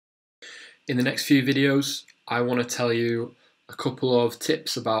In the next few videos, I want to tell you a couple of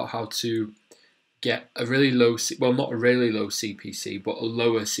tips about how to get a really low, well, not a really low CPC, but a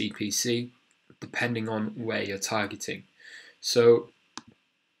lower CPC, depending on where you're targeting. So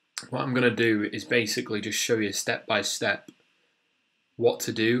what I'm going to do is basically just show you step by step what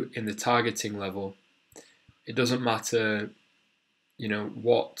to do in the targeting level. It doesn't matter,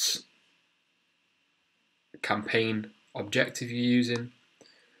 what campaign objective you're using.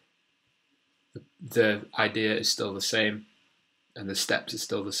 The idea is still the same and the steps are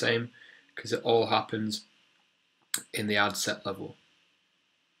still the same because it all happens in the ad set level.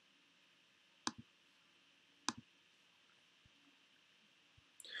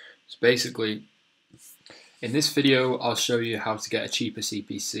 So basically, in this video, I'll show you how to get a cheaper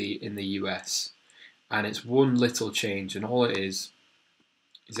CPC in the US. And it's one little change, and all it is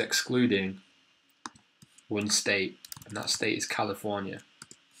excluding one state, and that state is California.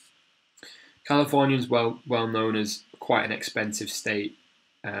 California is well known as quite an expensive state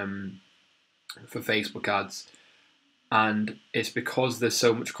for Facebook ads, and it's because there's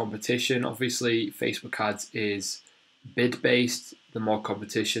so much competition. Obviously, Facebook ads is bid based. The more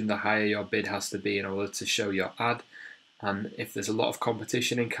competition, the higher your bid has to be in order to show your ad. And if there's a lot of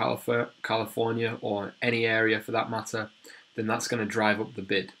competition in California or any area for that matter, then that's going to drive up the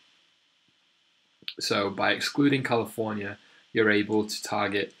bid. So by excluding California, you're able to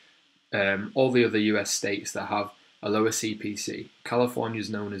target all the other US states that have a lower CPC. California is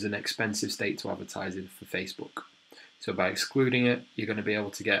known as an expensive state to advertise in for Facebook. So by excluding it, you're going to be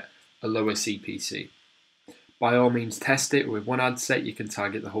able to get a lower CPC. By all means, test it. With one ad set, you can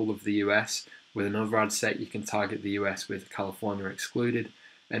target the whole of the US. With another ad set, you can target the US with California excluded.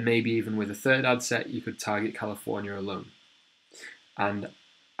 And maybe even with a third ad set, you could target California alone. And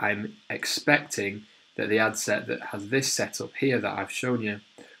I'm expecting that the ad set that has this setup here that I've shown you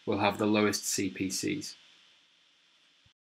will have the lowest CPCs.